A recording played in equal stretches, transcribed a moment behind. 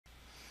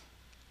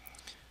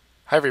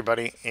Hi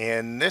everybody.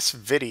 In this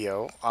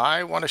video,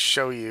 I want to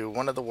show you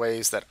one of the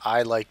ways that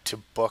I like to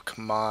book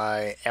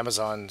my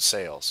Amazon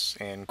sales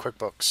in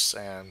QuickBooks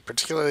and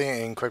particularly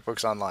in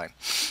QuickBooks Online.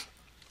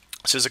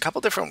 So there's a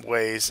couple different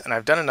ways, and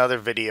I've done another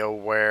video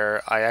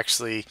where I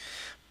actually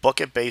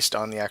book it based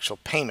on the actual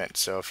payment.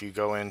 So if you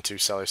go into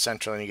Seller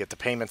Central and you get the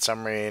payment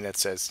summary and it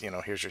says,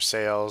 here's your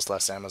sales,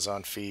 less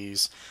Amazon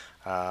fees,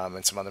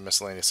 and some other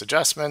miscellaneous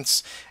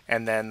adjustments,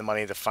 and then the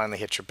money that finally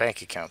hits your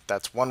bank account.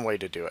 That's one way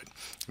to do it.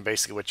 And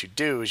basically what you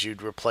do is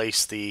you'd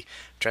replace the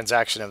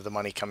transaction of the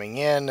money coming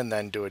in and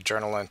then do a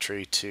journal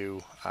entry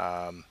to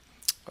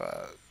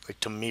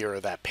to mirror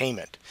that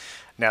payment.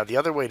 Now the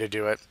other way to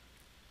do it,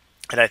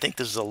 and I think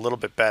this is a little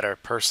bit better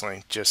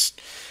personally,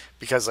 just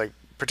because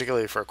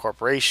particularly for a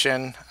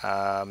corporation,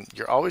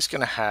 you're always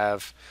going to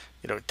have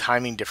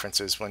timing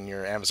differences when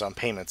your Amazon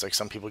payments. Like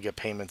some people get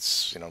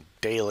payments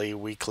daily,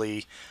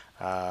 weekly,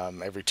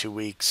 every 2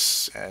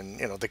 weeks, and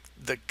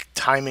the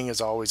timing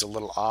is always a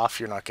little off.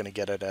 You're not going to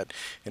get it at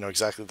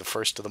exactly the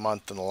first of the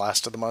month and the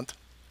last of the month.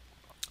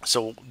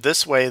 So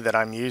this way that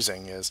I'm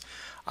using is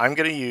I'm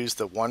going to use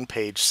the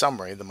one-page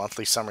summary, the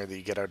monthly summary that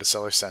you get out of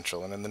Seller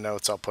Central, and in the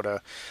notes I'll put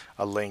a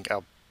link.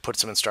 I'll put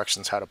some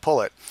instructions how to pull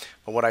it.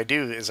 But what I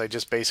do is I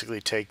just basically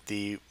take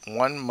the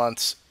 1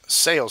 month's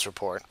sales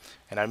report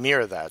and I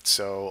mirror that.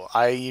 So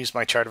I use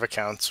my chart of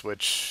accounts,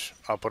 which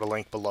I'll put a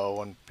link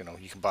below, and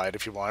you can buy it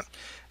if you want.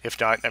 If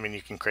not, I mean,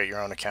 you can create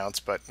your own accounts,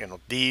 but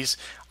these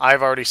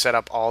I've already set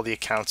up all the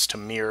accounts to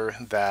mirror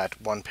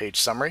that one-page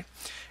summary.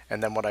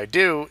 And then what I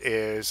do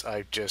is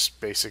I just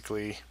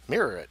basically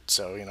mirror it.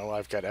 So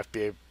I've got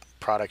FBA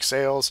product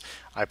sales,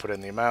 I put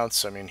in the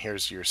amounts. I mean,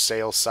 here's your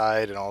sales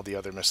side and all the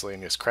other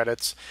miscellaneous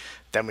credits.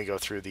 Then we go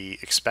through the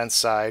expense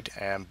side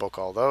and book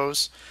all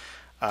those.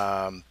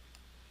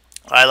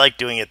 I like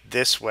doing it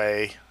this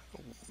way.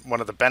 One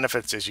of the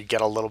benefits is you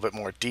get a little bit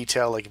more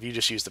detail. Like if you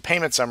just use the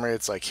payment summary,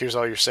 it's like here's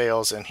all your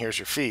sales and here's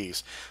your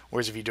fees.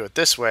 Whereas if you do it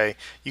this way,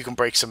 you can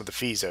break some of the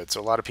fees out.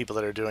 So a lot of people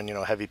that are doing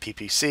heavy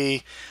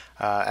PPC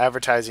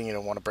advertising,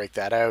 want to break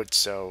that out.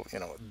 So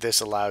this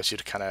allows you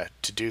to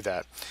to do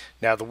that.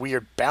 Now the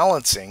weird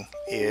balancing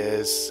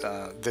is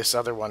this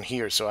other one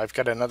here. So I've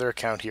got another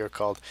account here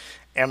called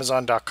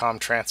Amazon.com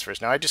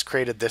transfers. Now I just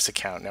created this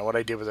account. Now what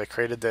I did was I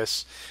created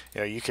this.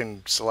 You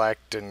can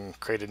select and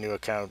create a new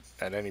account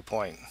at any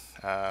point.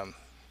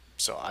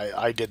 So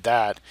I did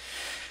that.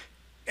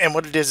 And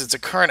what it is, it's a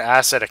current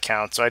asset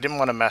account, so I didn't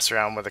want to mess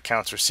around with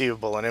accounts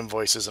receivable and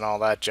invoices and all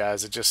that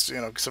jazz. It just,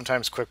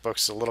 sometimes QuickBooks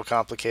is a little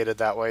complicated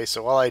that way.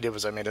 So all I did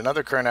was I made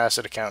another current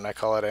asset account and I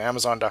call it an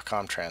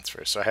Amazon.com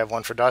transfer. So I have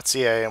one for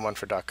 .ca and one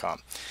for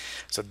 .com.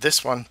 So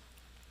this one,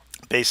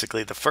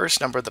 basically the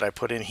first number that I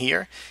put in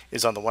here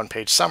is on the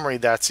one-page summary.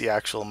 That's the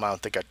actual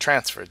amount that got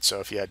transferred. So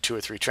if you had 2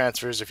 or 3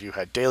 transfers, if you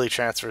had daily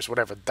transfers,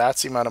 whatever,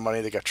 that's the amount of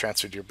money that got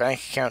transferred to your bank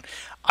account.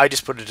 I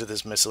just put it to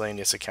this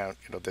miscellaneous account,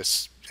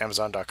 this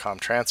Amazon.com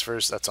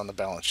transfers, that's on the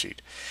balance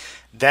sheet.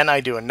 Then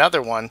I do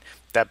another one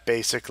that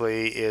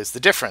basically is the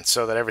difference,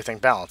 so that everything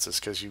balances,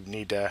 because you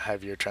need to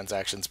have your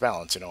transactions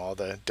balance, all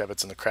the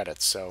debits and the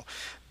credits. So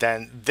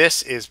then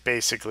this is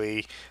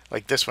basically,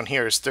 like this one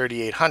here is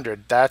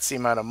 3,800. That's the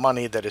amount of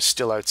money that is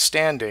still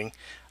outstanding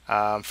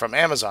from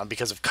Amazon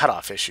because of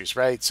cutoff issues,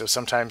 right? So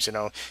sometimes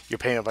your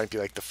payment might be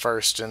like the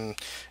 1st and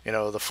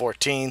the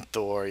 14th,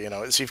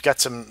 or so you've got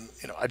some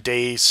a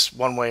days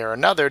one way or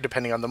another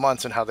depending on the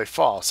months and how they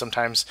fall.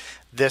 Sometimes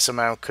this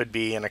amount could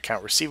be an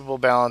account receivable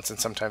balance, and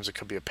sometimes it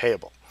could be a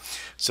payable.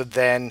 So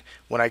then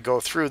when I go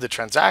through the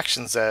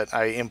transactions that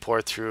I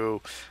import through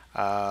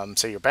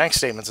say your bank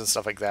statements and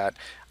stuff like that,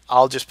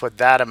 I'll just put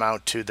that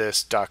amount to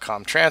this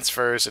 .com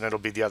transfers, and it'll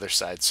be the other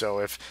side. So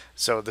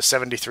the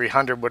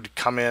 7,300 would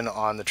come in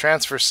on the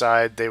transfer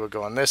side, they would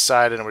go on this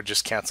side, and it would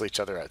just cancel each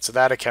other out. So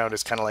that account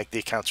is kind of like the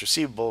accounts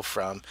receivable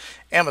from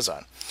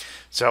Amazon.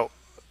 So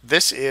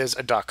this is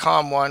a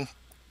 .com one.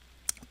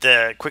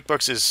 The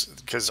QuickBooks is,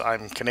 because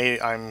I'm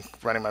Canadian, I'm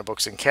running my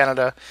books in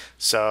Canada,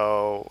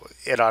 so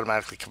it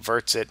automatically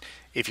converts it.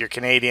 If you're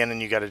Canadian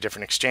and you got a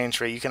different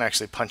exchange rate, you can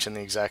actually punch in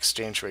the exact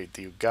exchange rate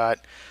that you got.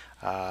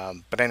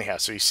 But anyhow,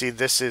 so you see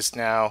this is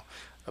now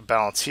a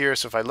balance here.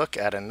 So if I look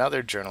at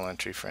another journal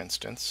entry, for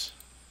instance,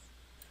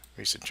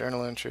 recent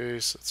journal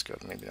entries, let's go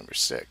to maybe number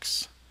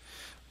 6,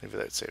 leave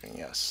without saving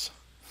yes.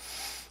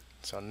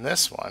 So in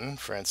this one,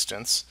 for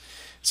instance,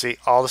 see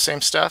all the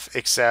same stuff,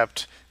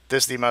 except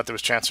this is the amount that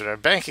was transferred to our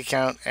bank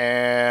account,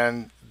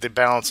 and the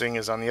balancing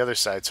is on the other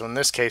side. So in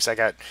this case, I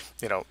got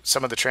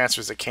some of the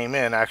transfers that came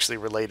in actually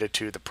related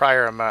to the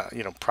prior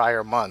amount,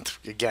 prior month.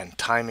 Again,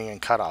 timing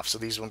and cutoff. So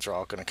these ones are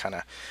all going to kind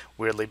of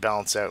weirdly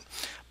balance out.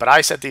 But I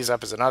set these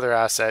up as another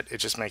asset. It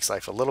just makes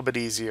life a little bit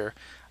easier.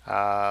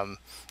 And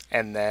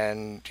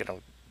then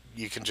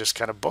you can just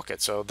kind of book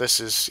it. So this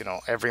is,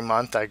 every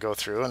month I go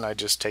through and I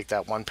just take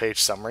that one-page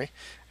summary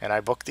and I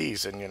book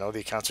these, and the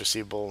accounts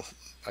receivable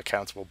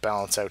accounts will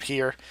balance out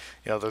here.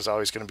 There's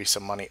always going to be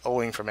some money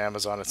owing from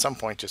Amazon at some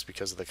point just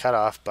because of the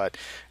cutoff, but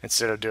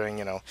instead of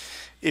doing,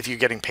 if you're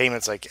getting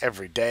payments like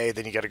every day,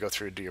 then you got to go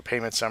through and do your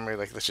payment summary.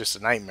 Like, that's just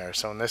a nightmare.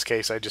 So in this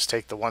case, I just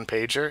take the one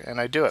pager and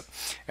I do it.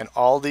 And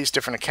all these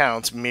different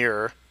accounts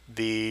mirror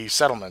the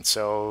settlement.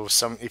 So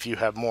if you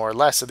have more or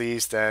less of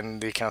these, then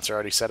the accounts are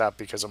already set up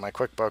because of my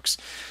QuickBooks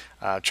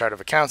chart of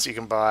accounts you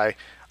can buy.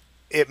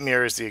 It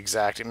mirrors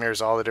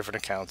all the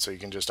different accounts, so you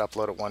can just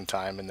upload it one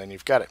time and then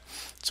you've got it.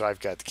 So I've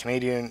got the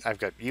Canadian, I've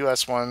got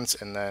US ones,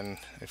 and then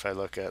if I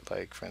look at,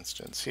 like, for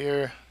instance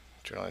here,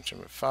 journal entry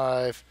number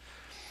 5,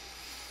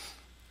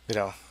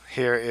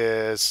 here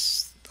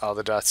is all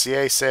the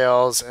 .ca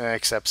sales, and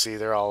except see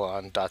they're all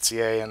on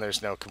 .ca and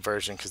there's no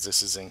conversion because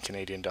this is in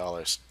Canadian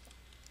dollars.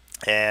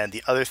 And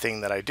the other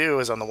thing that I do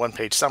is on the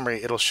one-page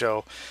summary, it'll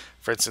show,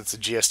 for instance, the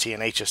GST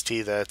and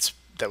HST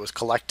that was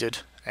collected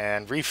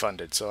and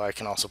refunded. So I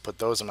can also put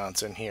those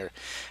amounts in here.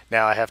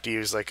 Now I have to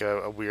use like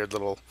a weird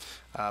little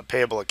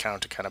payable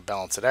account to kind of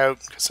balance it out,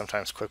 because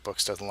sometimes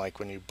QuickBooks doesn't like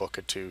when you book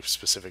it to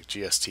specific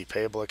GST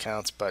payable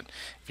accounts. But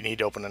if you need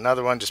to open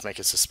another one, just make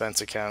a suspense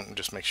account and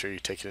just make sure you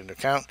take it into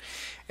account.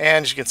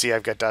 And as you can see,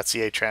 I've got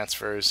 .ca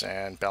transfers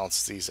and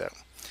balances these out.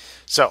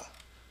 So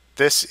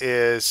this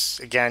is,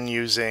 again,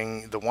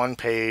 using the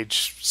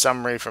one-page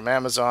summary from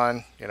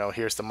Amazon.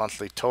 Here's the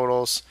monthly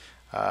totals.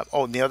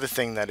 And the other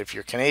thing, that if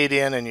you're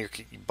Canadian and you're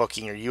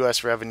booking your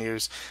US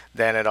revenues,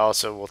 then it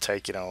also will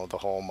take, the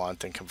whole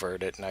month and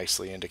convert it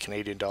nicely into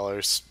Canadian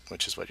dollars,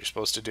 which is what you're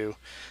supposed to do.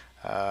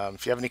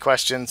 If you have any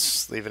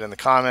questions, leave it in the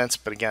comments.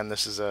 But again,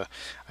 this is a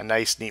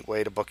nice, neat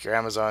way to book your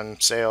Amazon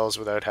sales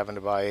without having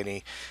to buy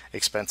any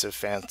expensive,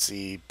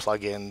 fancy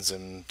plugins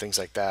and things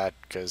like that,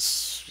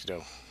 because,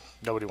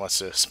 nobody wants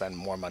to spend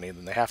more money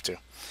than they have to.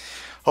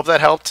 Hope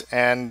that helped,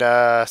 and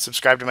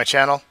subscribe to my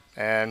channel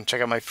and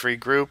check out my free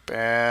group,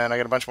 and I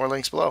got a bunch more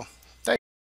links below.